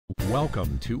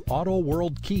Welcome to Auto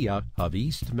World Kia of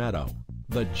East Meadow,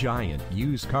 the giant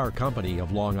used car company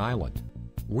of Long Island.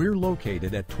 We're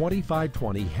located at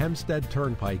 2520 Hempstead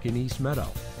Turnpike in East Meadow.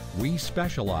 We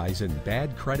specialize in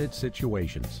bad credit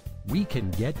situations. We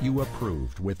can get you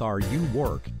approved with our You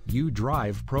Work, You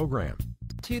Drive program.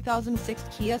 2006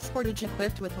 Kia Sportage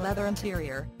equipped with leather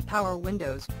interior, power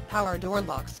windows, power door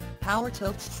locks, power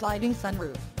tilt sliding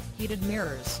sunroof, heated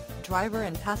mirrors, driver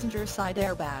and passenger side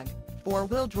airbag,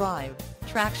 4-wheel drive,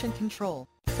 traction control,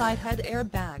 side head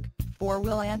airbag,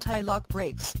 4-wheel anti-lock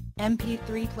brakes,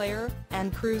 MP3 player,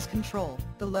 and cruise control.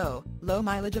 The low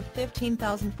mileage of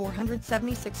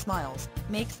 15,476 miles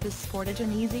makes this Sportage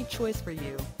an easy choice for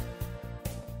you.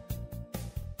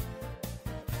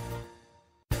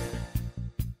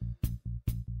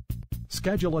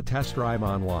 Schedule a test drive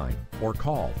online or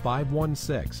call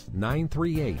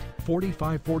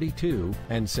 516-938-4542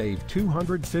 and save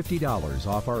 $250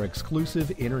 off our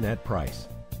exclusive internet price.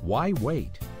 Why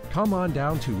wait? Come on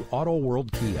down to Auto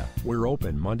World Kia. We're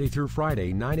open Monday through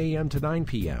Friday 9 a.m. to 9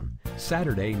 p.m.,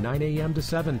 Saturday 9 a.m. to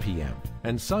 7 p.m.,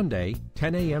 and Sunday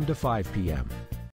 10 a.m. to 5 p.m.